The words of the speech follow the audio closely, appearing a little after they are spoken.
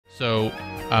So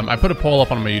I put a poll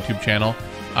up on my YouTube channel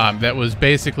that was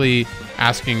basically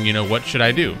asking, you know, what should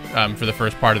I do for the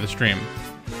first part of the stream?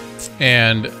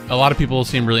 And a lot of people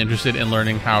seem really interested in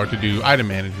learning how to do item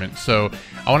management. So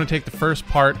I want to take the first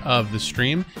part of the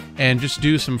stream and just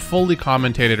do some fully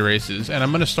commentated races. And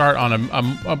I'm going to start on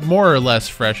a more or less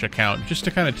fresh account just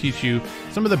to kind of teach you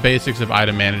some of the basics of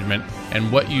item management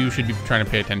and what you should be trying to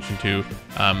pay attention to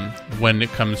when it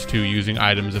comes to using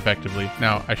items effectively.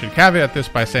 Now, I should caveat this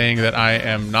by saying that I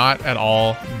am not at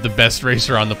all the best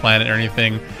racer on the planet or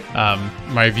anything.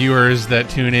 My viewers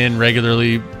that tune in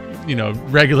regularly, you know,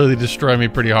 regularly destroy me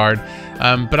pretty hard.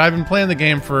 But I've been playing the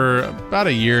game for about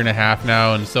a year and a half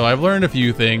now, and so I've learned a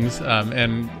few things,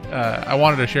 and I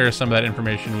wanted to share some of that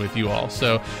information with you all.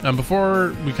 So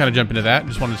before we kind of jump into that,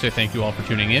 just wanted to say thank you all for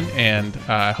tuning in, and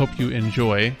I hope you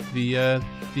enjoy the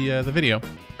video.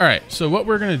 All right, so what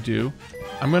we're gonna do,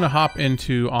 I'm gonna hop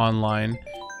into online,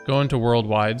 go into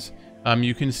worldwides.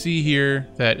 You can see here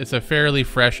that it's a fairly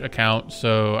fresh account,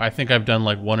 so I think I've done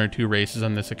like 1 or 2 races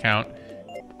on this account.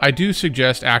 I do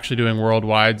suggest actually doing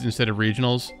worldwides instead of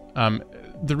regionals.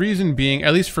 The reason being,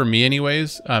 at least for me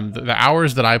anyways, the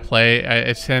hours that I play,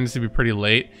 it tends to be pretty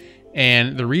late,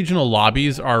 and the regional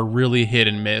lobbies are really hit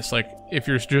and miss. Like, if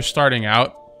you're just starting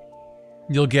out,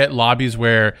 you'll get lobbies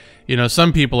where, you know,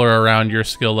 some people are around your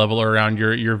skill level or around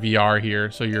your VR here,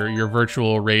 so your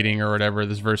virtual rating or whatever,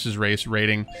 this versus race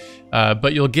rating.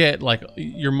 But you'll get, like,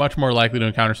 you're much more likely to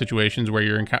encounter situations where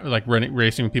you're like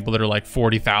racing with people that are like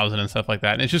 40,000 and stuff like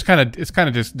that. And it's just kind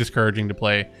of just discouraging to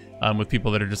play with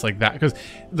people that are just like that, because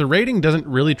the rating doesn't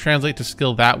really translate to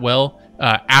skill that well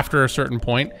after a certain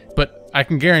point. But I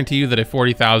can guarantee you that a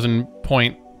 40,000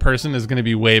 point person is going to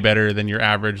be way better than your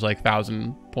average like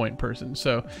 1,000 point person.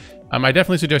 So I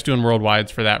definitely suggest doing worldwides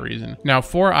for that reason. Now,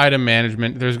 for item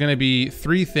management, there's going to be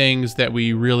 3 things that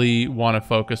we really want to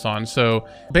focus on. So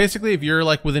basically, if you're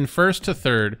like within first to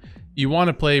third, you want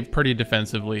to play pretty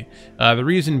defensively. The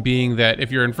reason being that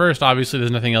if you're in first, obviously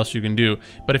there's nothing else you can do.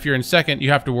 But if you're in second,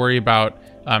 you have to worry about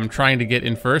trying to get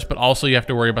in first, but also you have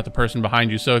to worry about the person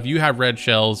behind you. So if you have red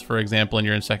shells, for example, and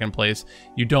you're in second place,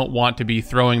 you don't want to be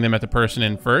throwing them at the person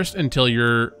in first until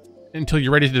you're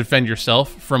ready to defend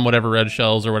yourself from whatever red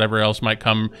shells or whatever else might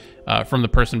come from the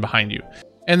person behind you.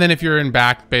 And then if you're in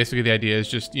back, basically the idea is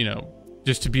just, you know,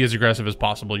 just to be as aggressive as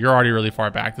possible. You're already really far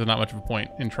back. There's not much of a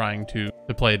point in trying to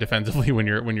play defensively when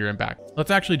you're in back.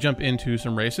 Let's actually jump into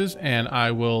some races, and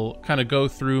I will kind of go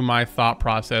through my thought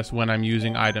process when I'm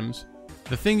using items.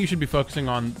 The thing you should be focusing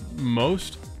on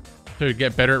most to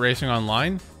get better at racing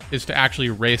online is to actually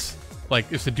race,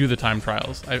 is to do the time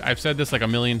trials. I've said this like a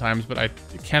million times, but I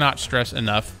cannot stress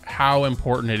enough how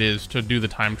important it is to do the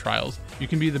time trials. You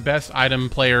can be the best item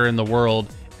player in the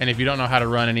world, and if you don't know how to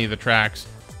run any of the tracks,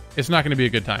 it's not going to be a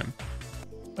good time.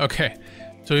 Okay,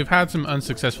 so we've had some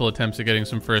unsuccessful attempts at getting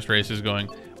some first races going.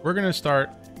 We're going to start,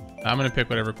 I'm going to pick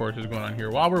whatever course is going on here.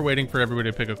 While we're waiting for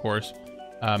everybody to pick a course,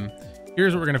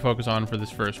 here's what we're going to focus on for this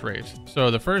first race.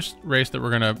 So the first race that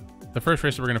we're going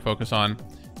to focus on,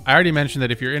 I already mentioned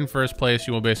that if you're in first place,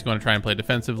 you will basically want to try and play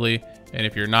defensively. And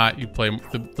if you're not, you play,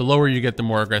 the lower you get, the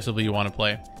more aggressively you want to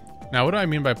play. Now, what do I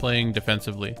mean by playing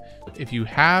defensively? If you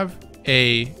have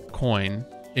a coin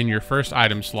in your first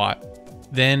item slot,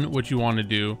 then what you want to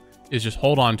do is just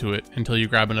hold on to it until you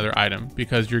grab another item,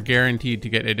 because you're guaranteed to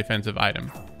get a defensive item.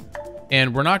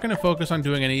 And we're not going to focus on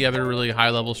doing any other really high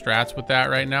level strats with that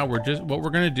right now. What we're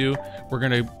going to do, we're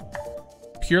going to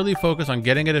purely focus on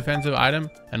getting a defensive item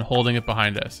and holding it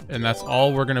behind us. And that's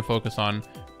all we're going to focus on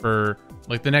for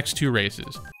like the next 2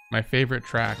 races. My favorite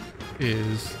track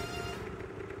is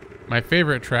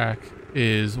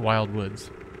Wild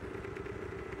Woods.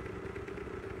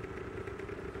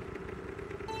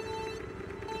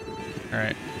 All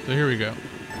right, so here we go.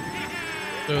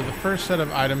 So the first set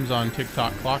of items on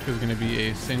TikTok clock is going to be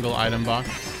a single item box,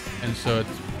 and so it's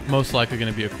most likely going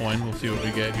to be a coin. We'll see what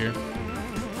we get here.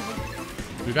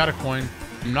 We got a coin.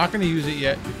 I'm not going to use it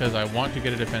yet because I want to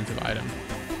get a defensive item.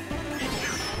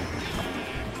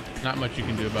 Not much you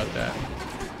can do about that.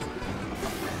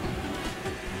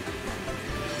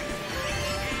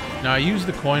 Now I used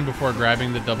the coin before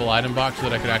grabbing the double item box so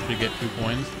that I could actually get 2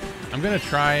 coins. I'm going to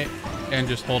try and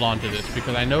just hold on to this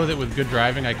because I know that with good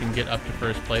driving I can get up to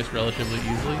first place relatively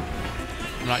easily.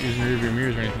 I'm not using rearview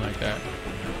mirrors or anything like that.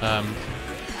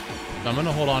 So I'm going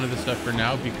to hold on to this stuff for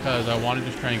now because I want to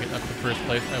just try and get up to first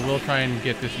place. I will try and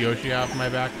get this Yoshi out of my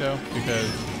back though,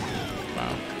 because,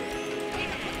 wow.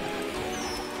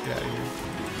 Get out of here.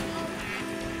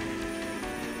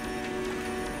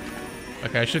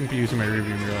 Okay, I shouldn't be using my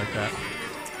rearview mirror like that.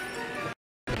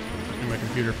 My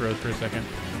computer froze for a second.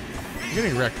 I'm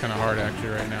getting wrecked kind of hard actually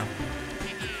right now.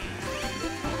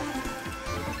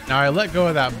 Now I let go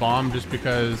of that bomb just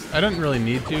because I didn't really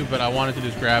need to, but I wanted to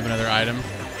just grab another item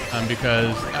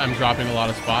because I'm dropping a lot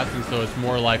of spots, and so it's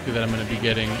more likely that I'm going to be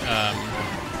getting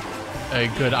a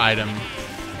good item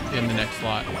in the next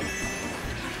slot.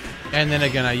 And then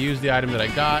again, I used the item that I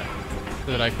got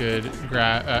so that I could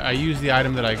grab. I used the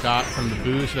item that I got from the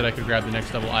boo so that I could grab the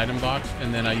next double item box,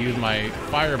 and then I used my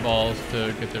fireballs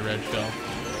to get the red shell.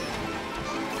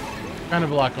 Kind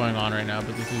of a lot going on right now,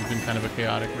 but this has been kind of a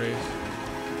chaotic race.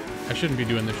 I shouldn't be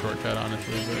doing the shortcut,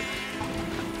 honestly, but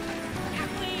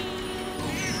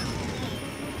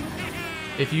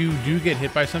if you do get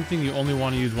hit by something, you only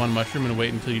want to use one mushroom and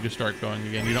wait until you just start going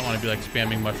again. You don't want to be like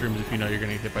spamming mushrooms if you know you're going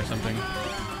to get hit by something.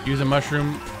 Use a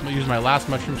mushroom. Use my last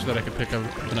mushroom so that I could pick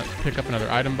up another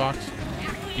item box.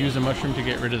 Use a mushroom to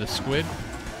get rid of the squid.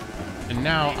 And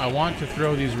now I want to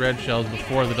throw these red shells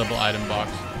before the double item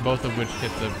box, both of which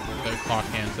hit the clock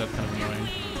hands. That's kind of annoying.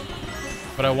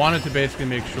 But I wanted to basically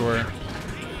make sure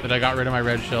that I got rid of my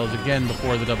red shells again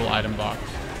before the double item box.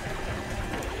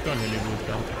 Don't hit me, blue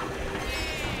shell.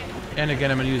 And again,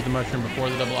 I'm going to use the mushroom before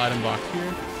the double item box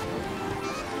here.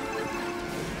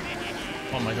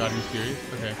 Oh my god, are you serious?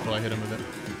 Okay, well, I hit him with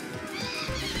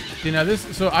it. See, now this...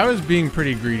 So I was being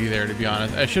pretty greedy there, to be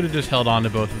honest. I should have just held on to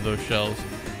both of those shells.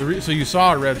 So you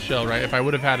saw a red shell, right? If I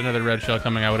would have had another red shell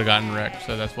coming, I would have gotten wrecked.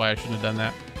 So that's why I shouldn't have done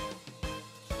that.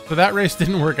 So that race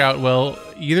didn't work out well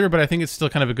either, but I think it's still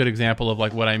kind of a good example of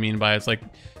like what I mean by it's like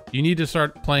you need to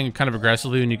start playing kind of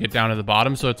aggressively when you get down to the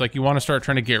bottom. So it's like you want to start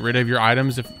trying to get rid of your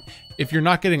items if you're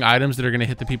not getting items that are going to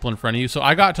hit the people in front of you. So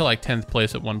I got to like 10th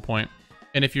place at one point.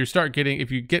 And if you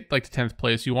get like to 10th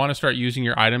place, you want to start using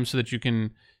your items so that you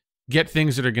can get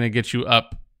things that are going to get you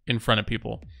up in front of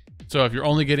people. So if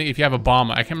you have a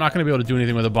bomb, I'm not going to be able to do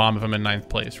anything with a bomb if I'm in 9th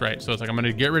place, right? So it's like, I'm going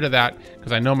to get rid of that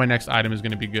because I know my next item is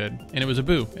going to be good. And it was a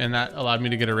boo, and that allowed me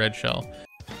to get a red shell.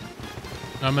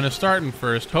 I'm going to start in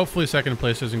first. Hopefully 2nd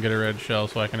place doesn't get a red shell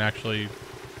so I can actually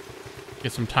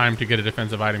get some time to get a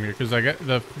defensive item here. Because I get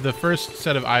the first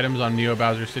set of items on Neo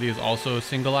Bowser City is also a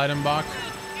single item box.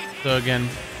 So again,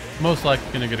 most likely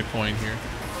going to get a coin here.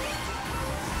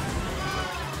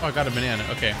 Oh, I got a banana.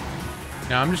 Okay.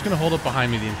 Now I'm just going to hold it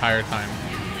behind me the entire time.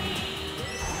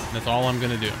 And that's all I'm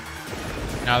going to do.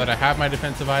 Now that I have my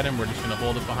defensive item, we're just going to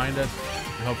hold it behind us.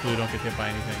 And hopefully we don't get hit by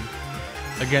anything.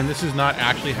 Again, this is not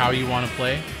actually how you want to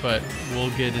play, but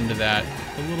we'll get into that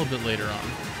a little bit later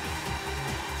on.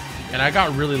 And I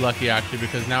got really lucky actually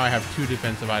because now I have 2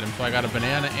 defensive items. So I got a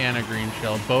banana and a green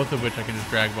shell, both of which I can just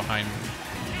drag behind me.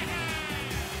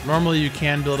 Normally you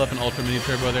can build up an Ultra Mini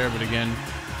Turbo there, but again,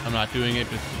 I'm not doing it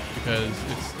just because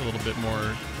it's a little bit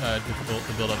more difficult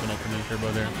to build up an Ultra Mini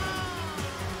Turbo there.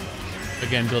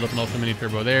 Again, build up an Ultra Mini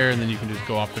Turbo there, and then you can just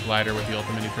go off the glider with the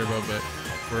Ultra Mini Turbo, but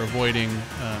we're avoiding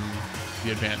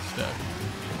the advanced stuff.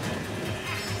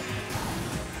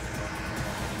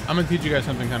 I'm going to teach you guys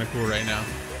something kind of cool right now.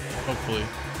 Hopefully.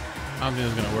 I don't think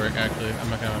this is going to work, actually. I'm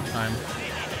not going to have enough time.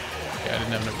 Yeah, I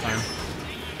didn't have enough time.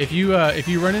 If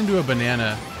you run into a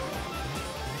banana,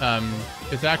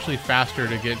 it's actually faster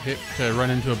to run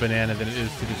into a banana than it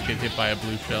is to just get hit by a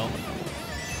blue shell.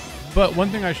 But one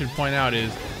thing I should point out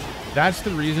is that's the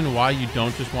reason why you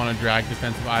don't just want to drag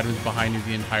defensive items behind you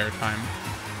the entire time.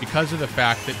 Because of the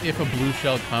fact that if a blue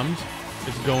shell comes,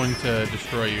 it's going to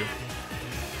destroy you.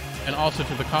 And also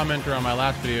to the commenter on my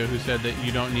last video who said that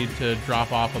you don't need to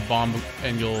drop off a bomb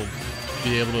and you'll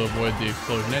be able to avoid the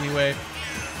explosion anyway.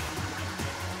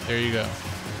 There you go.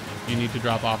 You need to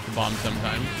drop off the bomb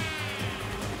sometimes.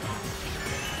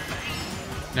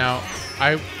 Now,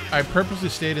 I purposely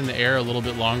stayed in the air a little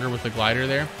bit longer with the glider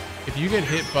there. If you get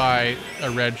hit by a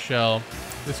red shell,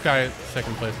 this guy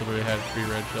 2nd place literally had 3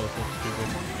 red shells, so stupid.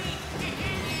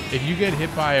 If you get hit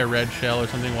by a red shell or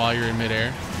something while you're in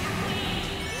midair,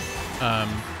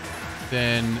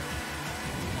 then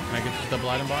can I get this double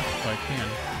item box? Oh, I can.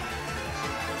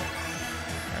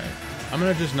 I'm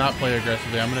gonna just not play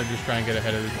aggressively. I'm gonna just try and get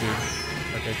ahead of this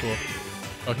dude. Okay, cool.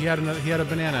 Oh, he had a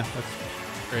banana. That's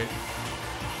great.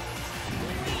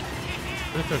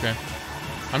 But it's okay.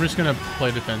 I'm just gonna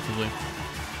play defensively.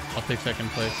 I'll take 2nd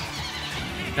place.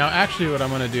 Now, actually, what I'm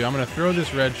gonna do, I'm gonna throw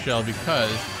this red shell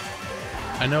because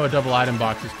I know a double item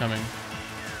box is coming.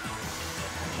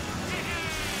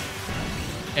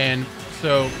 And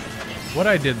so, what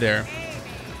I did there,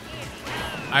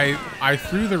 I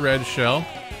threw the red shell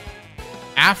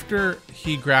after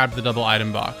he grabbed the double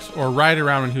item box, or right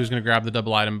around when he was going to grab the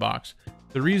double item box.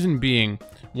 The reason being,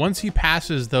 once he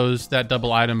passes that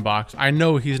double item box, I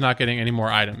know he's not getting any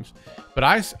more items. But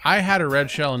I had a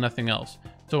red shell and nothing else.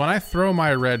 So when I throw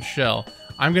my red shell,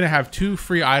 I'm going to have 2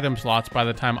 free item slots by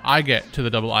the time I get to the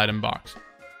double item box.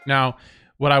 Now,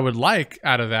 What I would like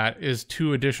out of that is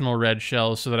 2 additional red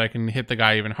shells so that I can hit the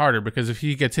guy even harder, because if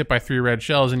he gets hit by 3 red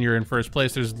shells and you're in first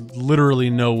place, there's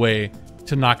literally no way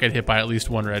to not get hit by at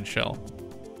least 1 red shell.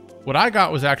 What I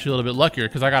got was actually a little bit luckier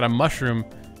because I got a mushroom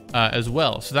as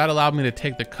well. So that allowed me to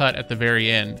take the cut at the very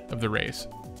end of the race.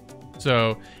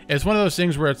 So it's one of those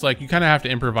things where it's like you kind of have to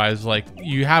improvise. Like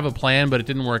you have a plan, but it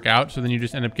didn't work out. So then you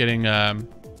just end up getting,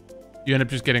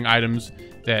 getting items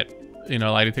that,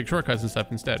 allow you to take shortcuts and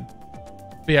stuff instead.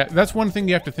 But yeah, that's one thing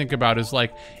you have to think about is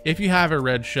like, if you have a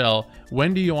red shell,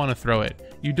 when do you want to throw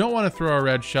it? You don't want to throw a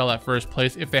red shell at first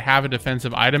place if they have a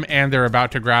defensive item and they're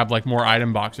about to grab like more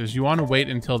item boxes. You want to wait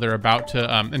until they're about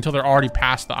to, until they're already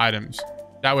past the items.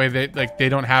 That way they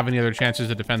don't have any other chances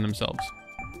to defend themselves.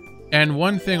 And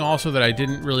one thing also that I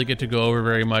didn't really get to go over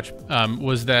very much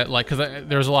was that, like, because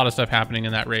there was a lot of stuff happening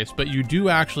in that race, but you do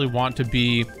actually want to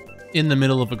be in the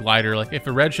middle of a glider. Like if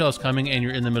a red shell is coming and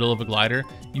you're in the middle of a glider,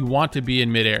 you want to be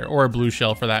in midair, or a blue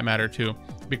shell for that matter too,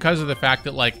 because of the fact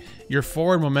that like your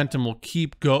forward momentum will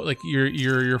keep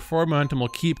your forward momentum will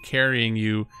keep carrying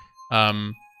you.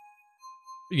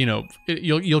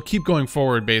 You'll keep going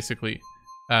forward basically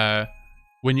after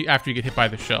you get hit by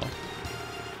the shell.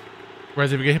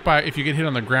 Whereas if you get hit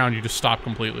on the ground, you just stop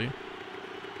completely.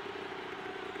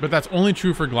 But that's only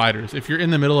true for gliders. If you're in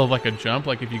the middle of like a jump,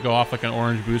 like if you go off like an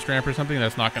orange boost ramp or something,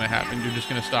 that's not going to happen. You're just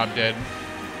going to stop dead.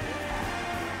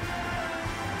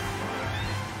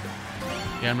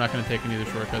 Yeah, I'm not going to take any of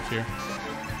the shortcuts here.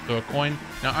 So a coin.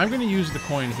 Now I'm going to use the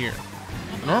coin here.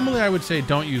 Normally I would say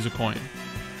don't use a coin.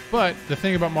 But the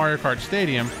thing about Mario Kart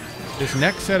Stadium, this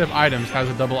next set of items has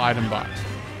a double item box.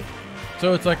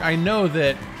 So it's like I know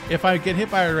that if I get hit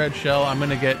by a red shell, I'm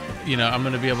gonna get, I'm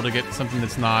gonna be able to get something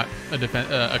that's not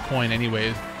a coin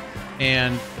anyways.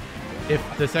 And if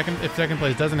second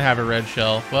place doesn't have a red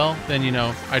shell, well, then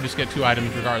I just get 2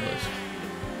 items regardless.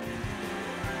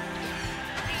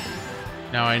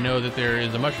 Now I know that there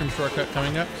is a mushroom shortcut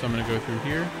coming up, so I'm gonna go through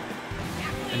here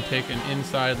and take an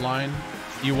inside line.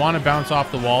 You want to bounce off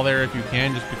the wall there if you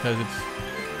can, just because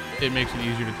it makes it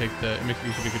easier to get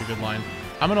a good line.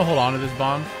 I'm gonna hold on to this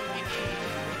bomb.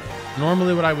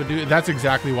 Normally what I would do, that's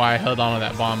exactly why I held on to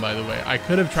that bomb, by the way. I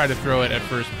could have tried to throw it at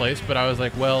first place, but I was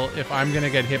like, well, if I'm going to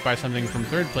get hit by something from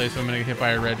third place, if I'm going to get hit by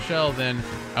a red shell, then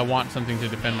I want something to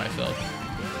defend myself.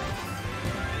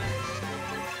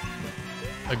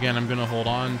 Again, I'm going to hold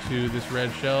on to this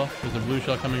red shell. There's a blue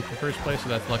shell coming from first place, so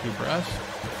that's lucky for us.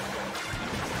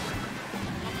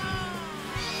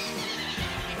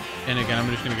 And again, I'm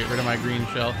just going to get rid of my green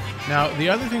shell. Now, the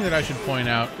other thing that I should point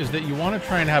out is that you want to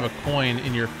try and have a coin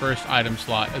in your first item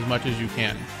slot as much as you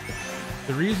can.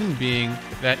 The reason being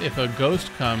that if a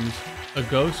ghost comes, a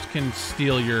ghost can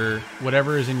steal your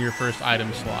whatever is in your first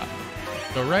item slot.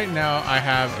 So right now, I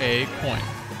have a coin.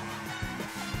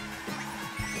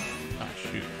 Oh,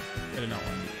 shoot. I did not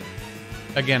want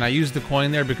to. Again, I used the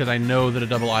coin there because I know that a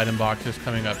double item box is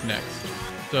coming up next.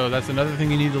 So that's another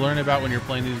thing you need to learn about when you're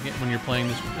playing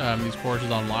these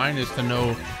courses online, is to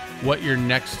know what your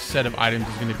next set of items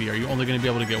is going to be. Are you only going to be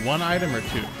able to get 1 item or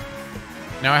 2?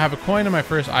 Now I have a coin in my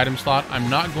first item slot. I'm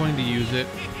not going to use it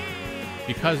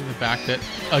because of the fact that,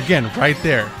 again, right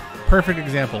there, perfect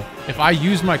example. If I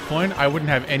used my coin, I wouldn't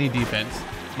have any defense.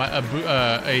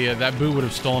 That boo would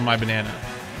have stolen my banana.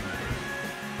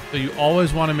 So you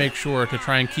always want to make sure to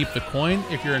try and keep the coin.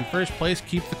 If you're in first place,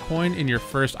 keep the coin in your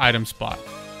first item spot.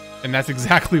 And that's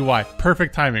exactly why.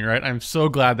 Perfect timing, right? I'm so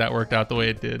glad that worked out the way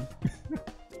it did.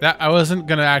 I wasn't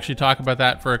going to actually talk about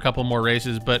that for a couple more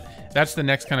races, but that's the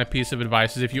next kind of piece of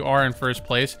advice, is if you are in first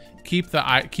place, keep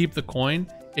the coin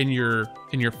in your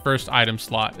first item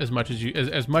slot as much as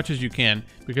you can,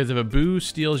 because if a boo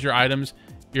steals your items,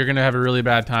 you're going to have a really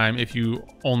bad time if you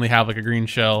only have like a green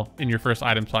shell in your first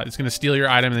item slot. It's going to steal your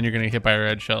item and then you're going to get hit by a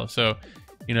red shell. So,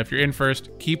 if you're in first,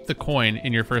 keep the coin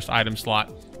in your first item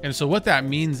slot. And so what that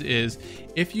means is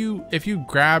if you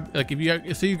grab, like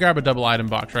say you grab a double item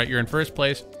box, right? You're in first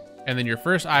place and then your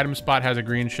first item spot has a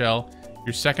green shell.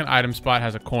 Your second item spot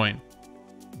has a coin.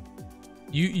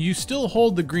 You still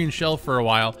hold the green shell for a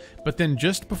while, but then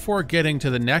just before getting to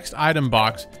the next item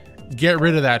box, get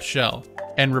rid of that shell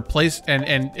and replace, and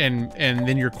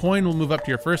then your coin will move up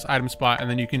to your first item spot, and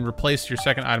then you can replace your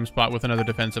second item spot with another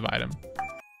defensive item.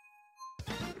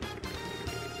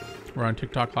 We're on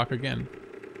TikTok clock again.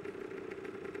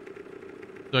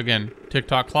 So again,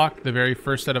 TikTok clock, the very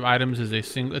first set of items is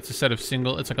it's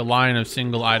like a line of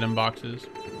single item boxes.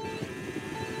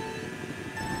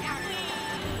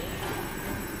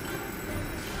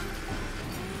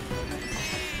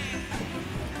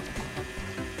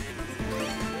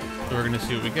 So we're gonna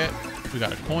see what we get. We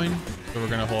got a coin, so we're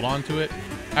gonna hold on to it.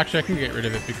 Actually, I can get rid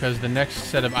of it because the next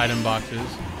set of item boxes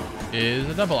is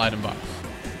a double item box.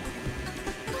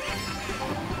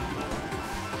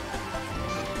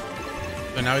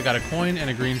 So now we got a coin and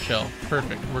a green shell.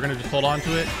 Perfect. We're gonna just hold on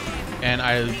to it, and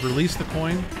I release the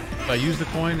coin. So I use the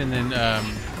coin and then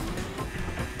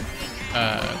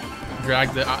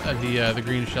drag the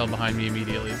green shell behind me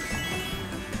immediately.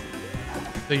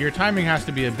 So your timing has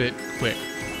to be a bit quick.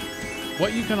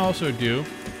 What you can also do,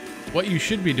 what you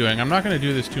should be doing, I'm not going to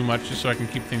do this too much just so I can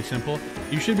keep things simple.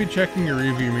 You should be checking your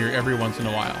rearview mirror every once in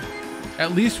a while.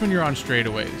 At least when you're on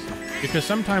straightaways. Because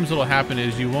sometimes what'll happen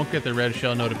is you won't get the red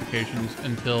shell notifications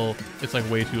until it's like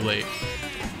way too late.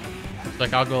 It's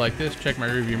like I'll go like this, check my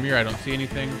rearview mirror, I don't see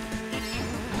anything.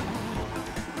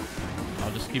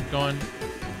 I'll just keep going.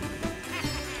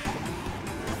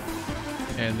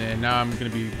 And then now I'm going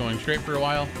to be going straight for a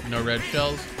while. No red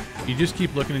shells. You just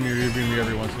keep looking in your rearview mirror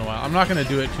every once in a while. I'm not going to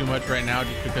do it too much right now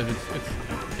just because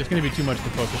it's going to be too much to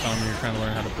focus on when you're trying to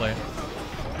learn how to play.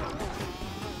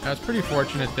 Now, it's pretty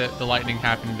fortunate that the lightning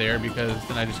happened there because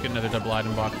then I just get another double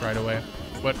item box right away.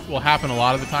 What will happen a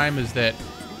lot of the time is that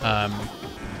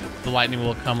the lightning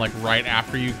will come like right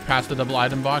after you pass the double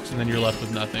item box and then you're left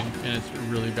with nothing. And it's a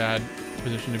really bad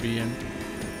position to be in.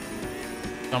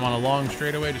 So I'm on a long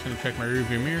straightaway, just going to check my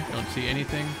rearview mirror. Don't see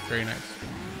anything. Very nice.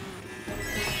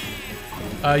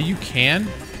 You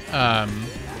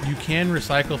can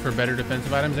recycle for better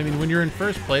defensive items. I mean, when you're in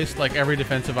first place, like every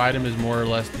defensive item is more or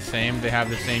less the same. They have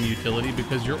the same utility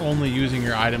because you're only using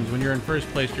your items. When you're in first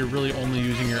place, you're really only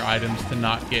using your items to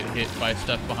not get hit by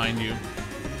stuff behind you.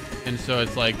 And so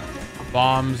it's like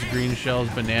bombs, green shells,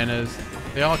 bananas.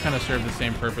 They all kind of serve the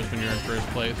same purpose when you're in first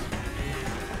place.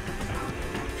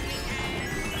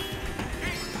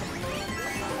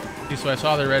 See, so I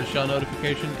saw the red shell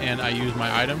notification and I used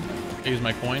my item. I used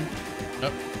my coin.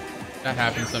 Oh, that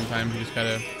happens sometimes. You just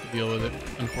gotta deal with it,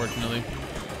 unfortunately.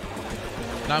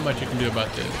 Not much you can do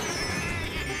about this.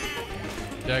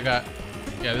 Yeah,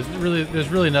 there's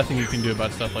really nothing you can do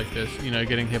about stuff like this. You know,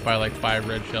 getting hit by like 5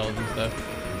 red shells and stuff.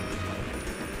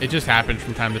 It just happens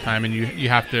from time to time, and you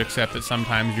have to accept that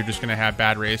sometimes you're just gonna have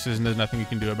bad races and there's nothing you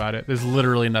can do about it. There's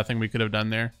literally nothing we could have done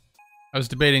there. I was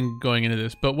debating going into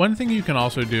this, but one thing you can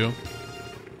also do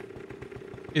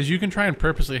is you can try and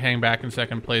purposely hang back in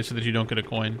second place so that you don't get a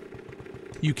coin.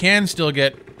 You can still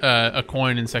get a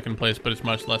coin in second place, but it's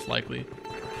much less likely.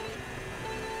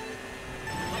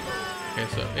 Okay,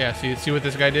 so yeah, see what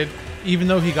this guy did? Even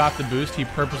though he got the boost, he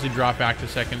purposely dropped back to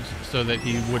second so that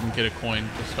he wouldn't get a coin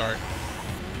to start.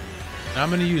 Now I'm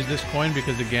going to use this coin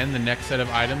because, again, the next set of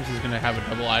items is going to have a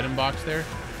double item box there.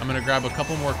 I'm going to grab a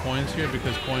couple more coins here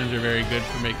because coins are very good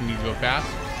for making you go fast.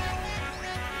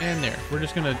 And there, we're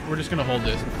just gonna hold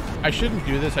this. I shouldn't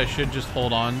do this. I should just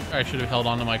hold on. I should have held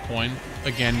on to my coin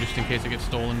again, just in case it gets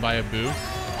stolen by a boo.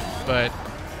 But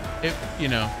you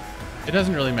know, it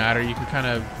doesn't really matter. You can kind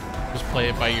of just play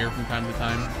it by ear from time to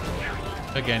time.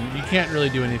 Again, you can't really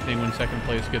do anything when second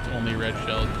place gets only red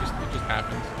shells. It just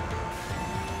happens.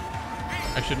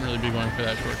 I shouldn't really be going for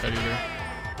that shortcut either.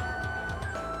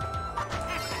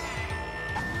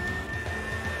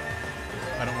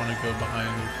 I don't want to go behind.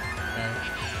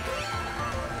 Okay.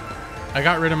 I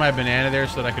got rid of my banana there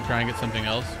so that I could try and get something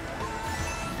else.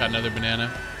 Got another banana,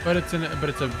 but it's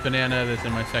a banana that's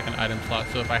in my second item slot.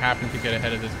 So if I happen to get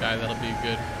ahead of this guy, that'll be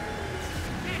good.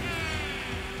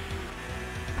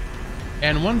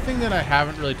 And one thing that I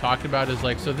haven't really talked about is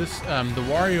like, so this the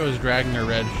Wario is dragging a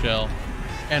red shell,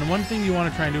 and one thing you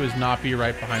want to try and do is not be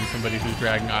right behind somebody who's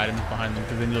dragging items behind them,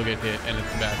 because then you'll get hit and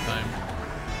it's a bad time.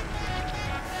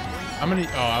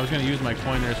 I was gonna use my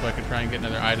coin there so I could try and get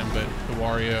another item, but the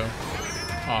Wario.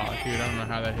 Oh, dude, I don't know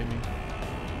how that hit me.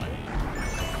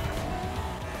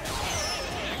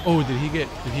 Oh, did he get?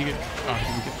 Oh, he didn't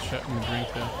get shut in the drink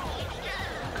though.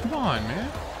 Come on,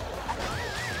 man.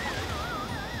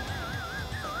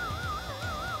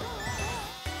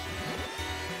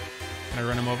 Can I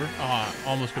run him over? Oh,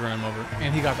 almost could run him over.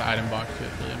 And he got the item box too.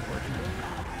 It's really unfortunate.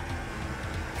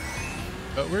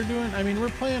 But we're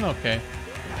playing okay.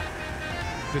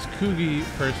 This Koogie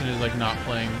person is like not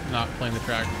playing the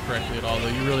track correctly at all, though.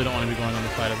 You really don't want to be going on the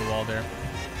side of the wall there.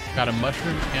 Got a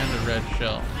mushroom and a red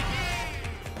shell.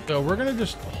 So we're gonna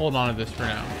just hold on to this for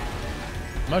now.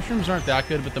 Mushrooms aren't that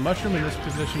good, but the mushroom in this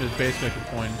position is basically like a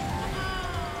coin.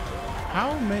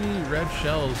 How many red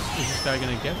shells is this guy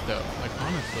gonna get though? Like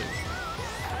honestly.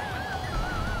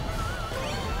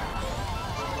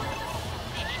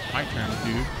 My turn,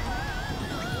 dude.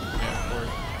 Yeah, of course.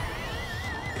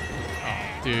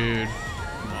 Oh, dude.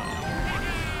 Come on.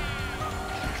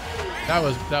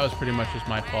 That was pretty much just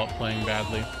my fault playing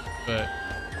badly, but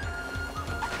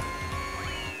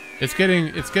It's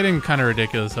getting kind of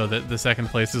ridiculous though that the second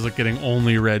place is like getting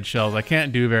only red shells. I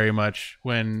can't do very much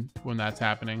when that's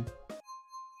happening.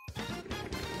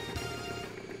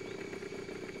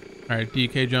 All right,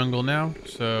 DK jungle now.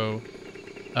 So,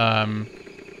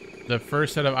 the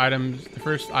first set of items, the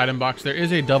first item box. There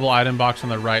is a double item box on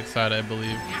the right side, I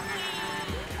believe.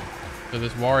 So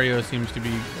this Wario seems to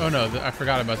be. Oh no, I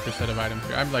forgot about this set of items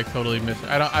here. I'm like totally missing.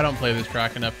 I don't play this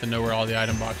track enough to know where all the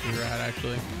item boxes are at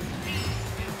actually.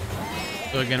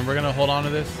 So again, we're gonna hold on to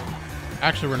this.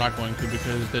 Actually, we're not going to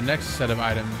because the next set of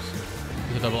items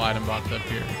is a double item box up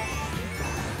here.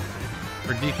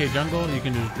 For DK Jungle, you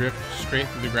can just drift straight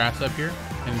through the grass up here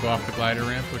and go off the glider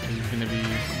ramp, which is gonna be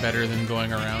better than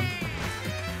going around.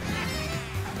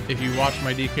 If you watch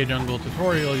my DK Jungle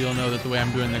tutorial, you'll know that the way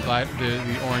I'm doing the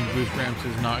orange boost ramps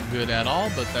is not good at all,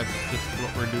 but that's just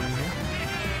what we're doing here.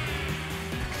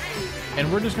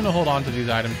 And we're just going to hold on to these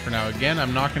items for now. Again,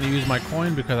 I'm not going to use my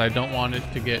coin because I don't want it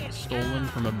to get stolen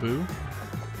from a boo.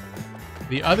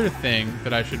 The other thing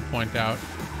that I should point out...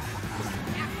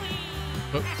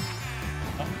 Oh,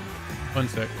 one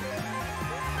sec.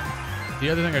 The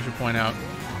other thing I should point out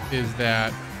is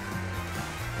that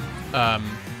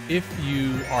if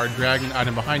you are dragging an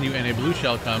item behind you and a blue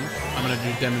shell comes, I'm going to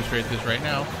just demonstrate this right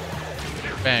now.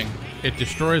 Bang. It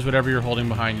destroys whatever you're holding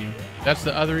behind you. That's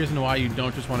the other reason why you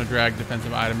don't just want to drag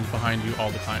defensive items behind you all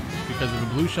the time. Because if a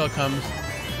blue shell comes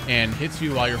and hits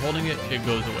you while you're holding it, it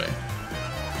goes away.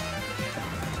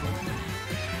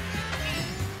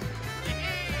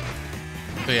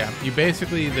 So yeah, you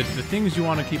basically, the things you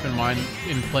want to keep in mind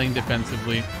in playing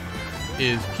defensively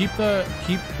is keep the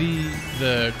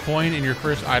coin in your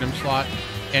first item slot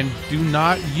and do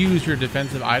not use your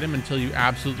defensive item until you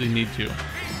absolutely need to.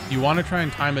 You want to try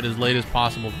and time it as late as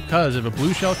possible because if a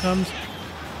blue shell comes,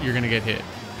 you're going to get hit.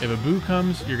 If a boo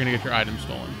comes, you're going to get your item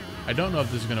stolen. I don't know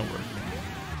if this is going to work.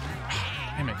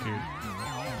 Damn it, dude.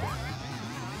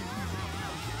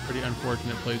 Pretty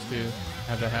unfortunate place to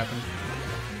have that happen.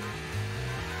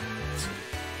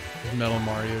 Metal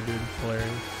Mario, dude. It's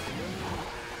hilarious.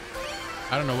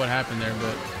 I don't know what happened there,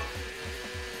 but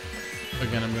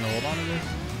again, I'm going to hold on to this.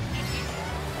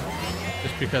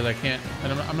 Just because I can't,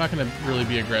 and I'm not going to really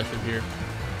be aggressive here.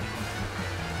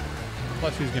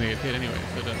 Plus, he's going to get hit anyway,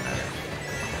 so it doesn't matter.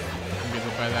 I'm get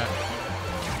hit by that.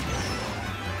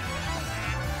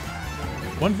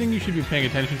 One thing you should be paying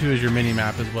attention to is your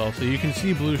mini-map as well. So you can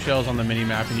see blue shells on the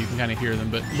mini-map and you can kind of hear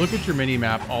them, but look at your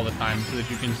mini-map all the time so that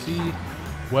you can see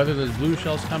whether there's blue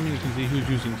shells coming, you can see who's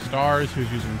using stars,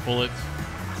 who's using bullets,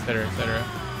 etc., etc.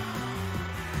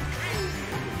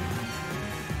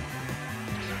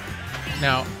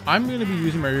 Now, I'm going to be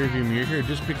using my rearview mirror here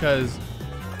just because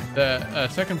the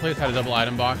second place had a double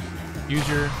item box. Use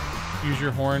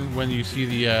your horn when you see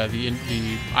the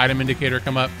item indicator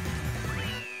come up,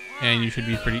 and you should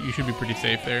be pretty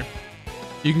safe there.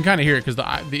 You can kind of hear it because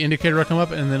the indicator will come up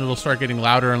and then it'll start getting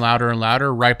louder and louder and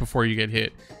louder right before you get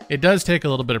hit. It does take a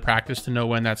little bit of practice to know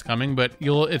when that's coming, but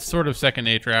it's sort of second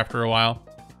nature after a while.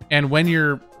 And when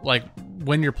you're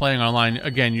playing online,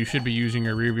 again, you should be using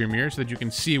your rearview mirror so that you can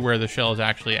see where the shell is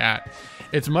actually at.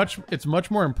 It's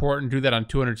much more important to do that on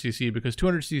 200cc because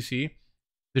 200cc,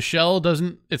 the shell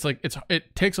doesn't.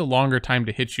 It takes a longer time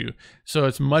to hit you, so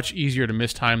it's much easier to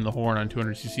mistime the horn on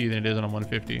 200cc than it is on a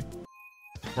 150.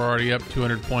 We're already up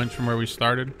 200 points from where we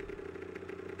started.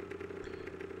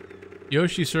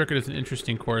 Yoshi Circuit is an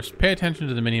interesting course. Pay attention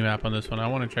to the minimap on this one. I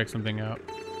want to check something out.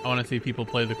 I want to see people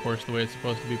play the course the way it's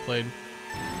supposed to be played.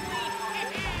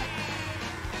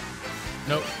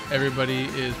 Nope, everybody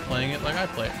is playing it like I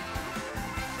play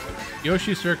it.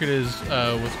 Yoshi Circuit is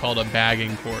what's called a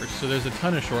bagging course. So there's a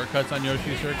ton of shortcuts on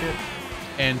Yoshi Circuit.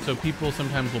 And so people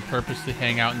sometimes will purposely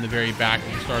hang out in the very back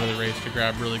at the start of the race to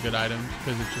grab really good items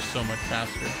because it's just so much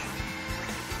faster.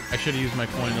 I should have used my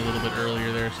coin a little bit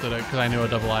earlier there so that because I know a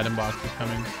double item box is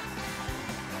coming.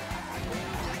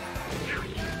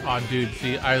 Aw, dude,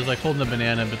 see, I was like holding a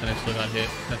banana, but then I still got hit.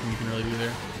 Nothing you can really do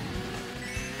there.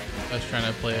 I was trying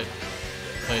to play it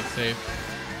safe.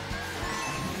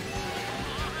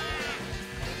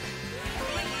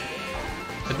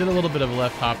 I did a little bit of a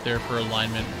left hop there for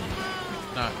alignment.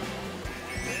 Not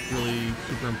really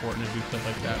super important to do stuff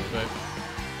like that, but...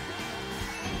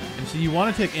 And so you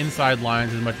want to take inside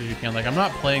lines as much as you can. Like, I'm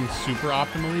not playing super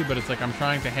optimally, but it's like I'm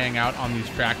trying to hang out on these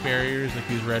track barriers, like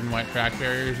these red and white track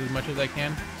barriers as much as I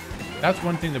can. That's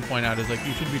one thing to point out is like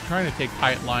you should be trying to take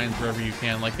tight lines wherever you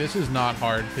can. Like this is not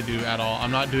hard to do at all.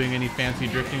 I'm not doing any fancy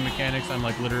drifting mechanics. I'm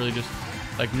like literally just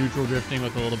like neutral drifting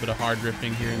with a little bit of hard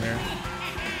drifting here and there.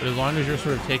 But as long as you're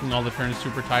sort of taking all the turns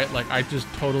super tight, like I just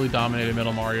totally dominated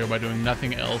Metal Mario by doing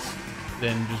nothing else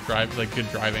than just drive, like good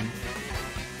driving.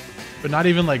 But not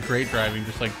even like great driving,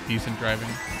 just like decent driving.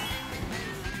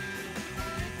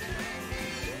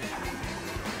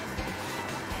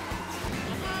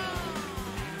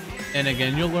 And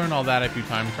again, you'll learn all that if you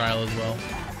time trial as well.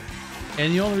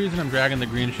 And the only reason I'm dragging the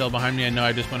green shell behind me, I know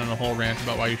I just went on a whole rant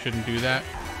about why you shouldn't do that.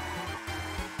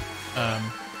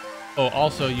 Oh,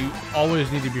 also, you always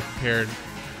need to be prepared.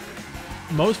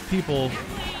 Most people,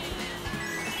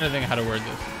 I'm trying to think of how to word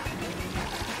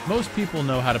this. Most people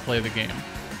know how to play the game.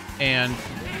 And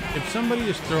if somebody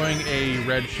is throwing a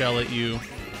red shell at you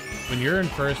when you're in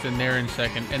first and they're in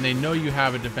second, and they know you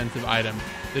have a defensive item,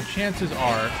 the chances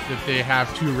are that they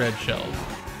have 2 red shells.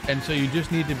 And so you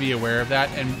just need to be aware of that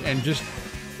and just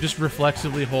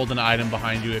reflexively hold an item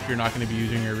behind you if you're not going to be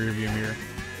using your rear view mirror.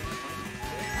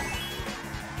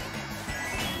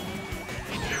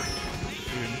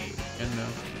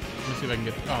 Let me see if I can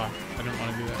get... Oh, I don't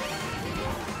want to do that.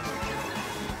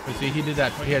 But see, he did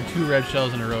that. He had 2 red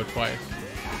shells in a row twice.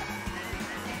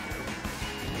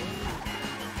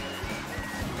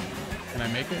 Can I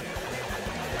make it?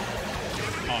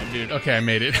 Oh, dude. Okay, I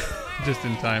made it. Just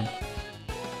in time.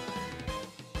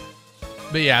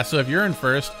 But yeah, so if you're in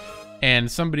first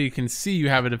and somebody can see you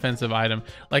have a defensive item,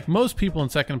 like most people in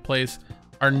second place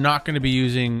are not going to be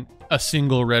using a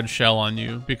single red shell on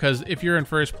you, because if you're in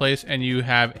first place and you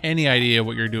have any idea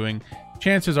what you're doing,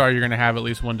 chances are you're going to have at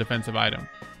least 1 defensive item.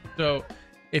 So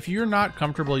if you're not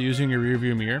comfortable using your rear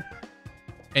view mirror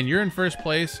and you're in first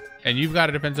place and you've got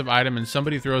a defensive item and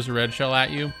somebody throws a red shell at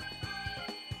you,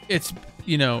 it's,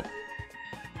 you know,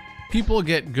 people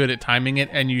get good at timing it,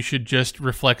 and you should just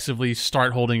reflexively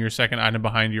start holding your second item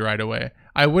behind you right away.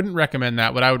 I wouldn't recommend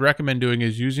that. What I would recommend doing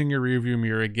is using your rear view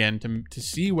mirror again to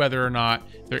see whether or not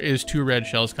there is 2 red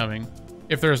shells coming.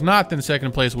 If there's not, then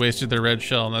second place wasted their red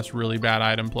shell, and that's really bad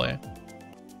item play.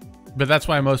 But that's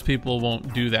why most people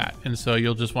won't do that. And so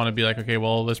you'll just want to be like, okay,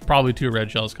 well, there's probably 2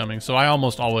 red shells coming. So I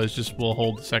almost always just will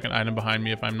hold the second item behind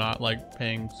me if I'm not like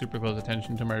paying super close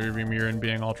attention to my rear view mirror and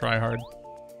being all try hard.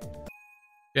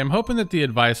 Yeah, I'm hoping that the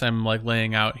advice I'm like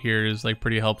laying out here is like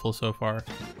pretty helpful so far.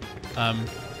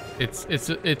 It's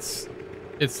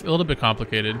a little bit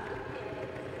complicated.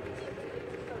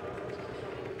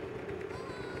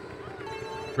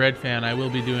 Red fan, I will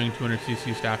be doing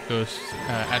 200cc staff ghosts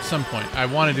at some point. I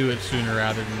want to do it sooner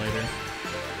rather than later.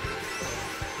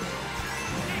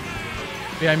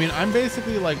 Yeah, I mean, I'm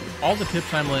basically like, all the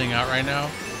tips I'm laying out right now,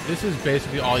 this is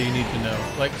basically all you need to know.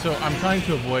 Like, so I'm trying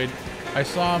to avoid... I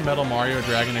saw Metal Mario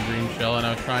dragging a green shell, and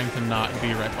I was trying to not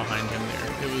be right behind him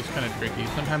there. It was kind of tricky.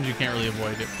 Sometimes you can't really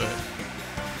avoid it, but...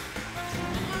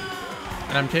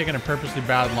 And I'm taking a purposely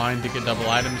bad line to get double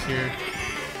items here.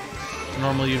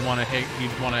 Normally you'd want to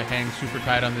hang super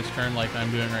tight on this turn like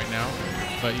I'm doing right now,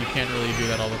 but you can't really do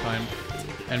that all the time.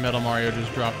 And Metal Mario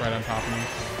just dropped right on top of me.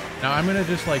 Now I'm going to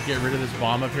just like get rid of this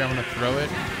bomb up here. I'm going to throw it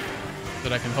so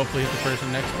that I can hopefully hit the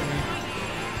person next to me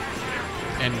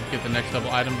and get the next double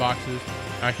item boxes.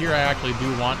 Now here I actually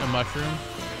do want a mushroom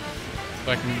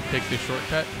so I can take this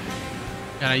shortcut.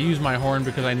 And I use my horn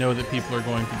because I know that people are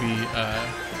going to be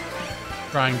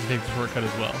trying to take the shortcut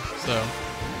as well. So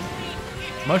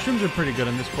mushrooms are pretty good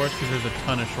on this course because there's a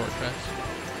ton of shortcuts.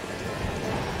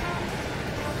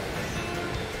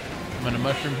 I'm going to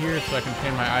mushroom here so I can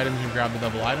pin my items and grab the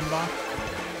double item box.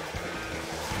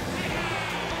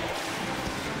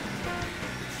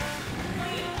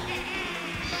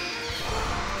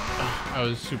 I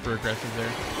was super aggressive there.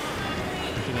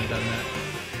 I shouldn't have done that.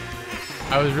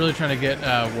 I was really trying to get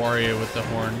Wario with the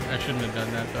horn. I shouldn't have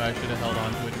done that though. I should have held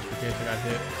on to it just in case I got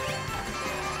hit.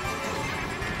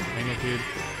 Dang it, dude.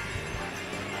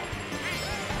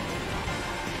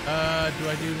 Do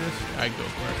I do this? I go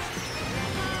for it.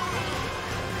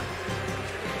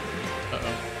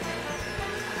 Uh-oh.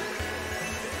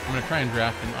 I'm gonna try and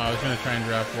draft him. Oh, I was gonna try and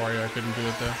draft Wario. I couldn't do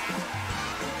it though.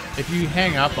 If you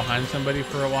hang out behind somebody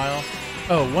for a while...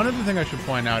 Oh, one other thing I should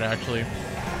point out actually.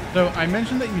 So I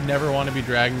mentioned that you never want to be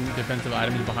dragging defensive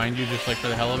items behind you just like for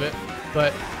the hell of it.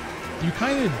 But you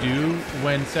kind of do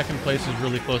when second place is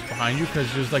really close behind you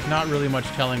because there's like not really much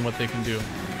telling what they can do.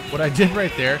 What I did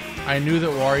right there, I knew that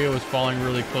Wario was falling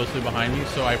really closely behind me,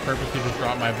 so I purposely just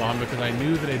dropped my bomb because I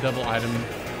knew that a double item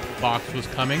box was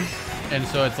coming. And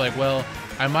so it's like, well,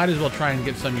 I might as well try and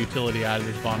get some utility out of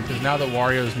this bomb because now that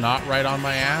Wario's not right on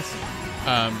my ass,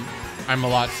 I'm a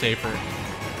lot safer.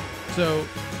 So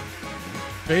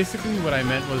basically what I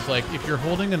meant was like, if you're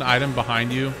holding an item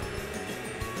behind you,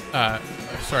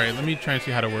 sorry, let me try and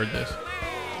see how to word this.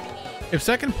 If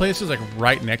second place is like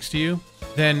right next to you,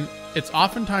 then it's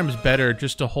oftentimes better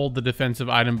just to hold the defensive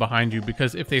item behind you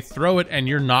because if they throw it and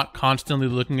you're not constantly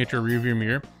looking at your rearview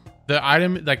mirror, the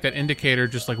item, like that indicator,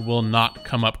 just like will not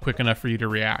come up quick enough for you to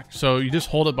react. So you just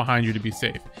hold it behind you to be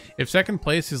safe. If second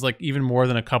place is like even more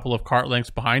than a couple of cart lengths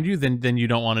behind you, then you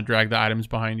don't want to drag the items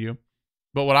behind you.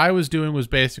 But what I was doing was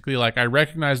basically like, I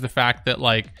recognized the fact that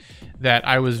that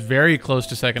I was very close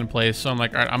to second place. So I'm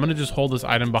like, all right, I'm going to just hold this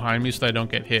item behind me so that I don't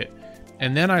get hit.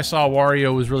 And then I saw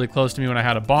Wario was really close to me when I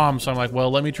had a bomb. So I'm like, well,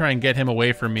 let me try and get him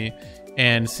away from me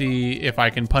and see if I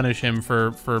can punish him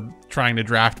for trying to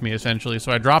draft me, essentially.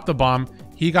 So I dropped the bomb,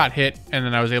 he got hit, and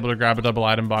then I was able to grab a double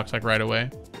item box like right away.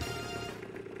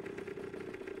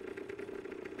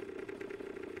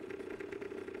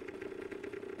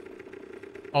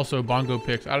 Also, Bongo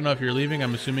Picks. I don't know if you're leaving.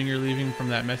 I'm assuming you're leaving from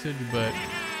that message, but...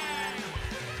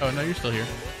 Oh, no, you're still here.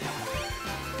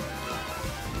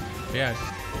 Yeah.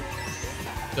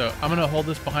 So I'm going to hold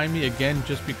this behind me again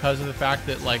just because of the fact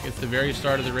that like it's the very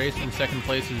start of the race and second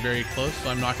place is very close, so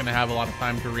I'm not going to have a lot of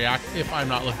time to react if I'm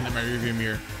not looking at my rearview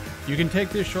mirror. You can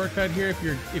take this shortcut here if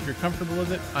you're comfortable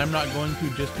with it. I'm not going to,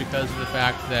 just because of the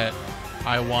fact that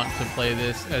I want to play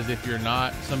this as if you're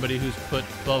not somebody who's put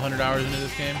 1,200 hours into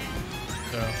this game.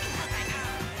 So,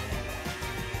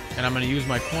 and I'm going to use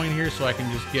my coin here so I can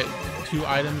just get 2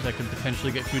 items. I could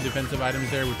potentially get 2 defensive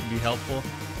items there, which would be helpful.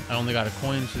 I only got a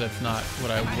coin, so that's not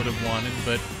what I would have wanted,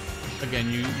 but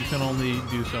again, you can only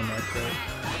do so much, right?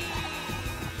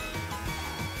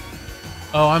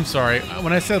 Oh, I'm sorry.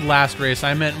 When I said last race,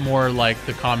 I meant more like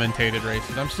the commentated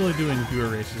races. I'm still doing viewer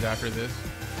races after this.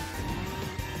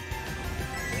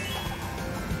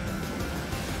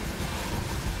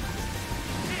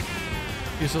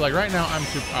 Yeah, so like right now, I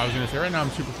was gonna say right now I'm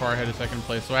super far ahead of second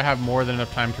place, so I have more than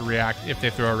enough time to react if they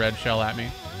throw a red shell at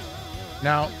me.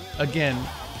 Now, again,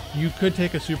 you could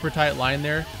take a super tight line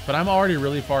there, but I'm already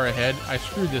really far ahead. I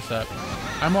screwed this up.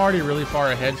 I'm already really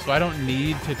far ahead, so I don't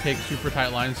need to take super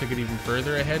tight lines to get even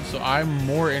further ahead, so I'm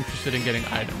more interested in getting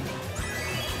items.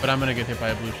 But I'm gonna get hit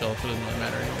by a blue shell, so it doesn't really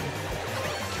matter anyway.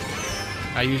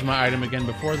 I used my item again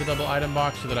before the double item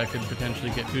box so that I could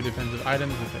potentially get 2 defensive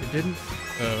items, which I didn't.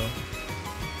 So,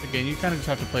 again, you kind of just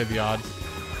have to play the odds.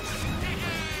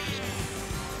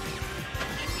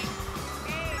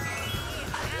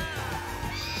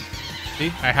 See,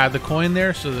 I had the coin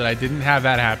there so that I didn't have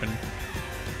that happen.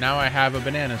 Now I have a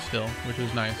banana still, which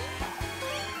is nice.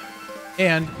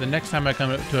 And the next time I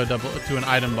come to an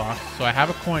item box, so I have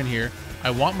a coin here.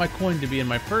 I want my coin to be in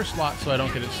my first slot so I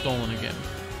don't get it stolen again.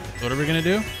 So what are we gonna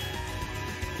do?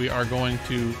 We are going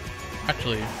to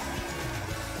actually,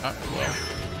 well,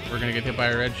 we're gonna get hit by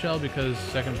a red shell because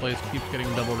second place keeps getting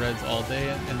double reds all day,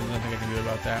 and there's nothing I can do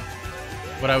about that.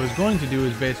 What I was going to do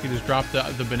is basically just drop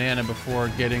the banana before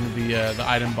getting the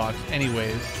item box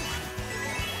anyways,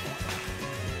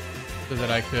 so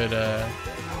that I could so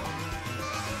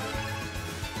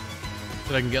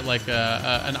that I can get like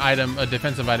an item, a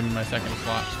defensive item in my second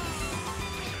slot.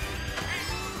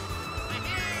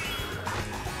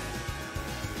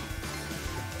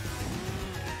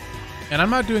 And I'm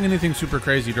not doing anything super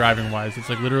crazy driving wise. It's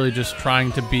like literally just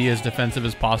trying to be as defensive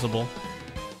as possible.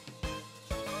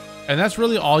 And that's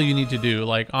really all you need to do.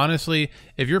 Like, honestly,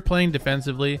 if you're playing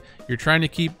defensively, you're trying to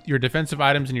keep your defensive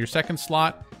items in your second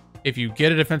slot. If you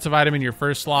get a defensive item in your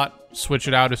first slot, switch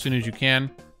it out as soon as you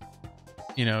can.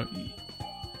 You know,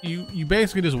 you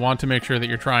basically just want to make sure that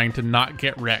you're trying to not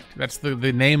get wrecked. That's the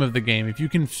name of the game. If you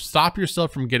can stop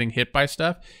yourself from getting hit by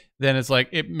stuff, then it's like,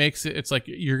 it's like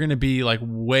you're going to be like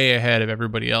way ahead of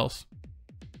everybody else.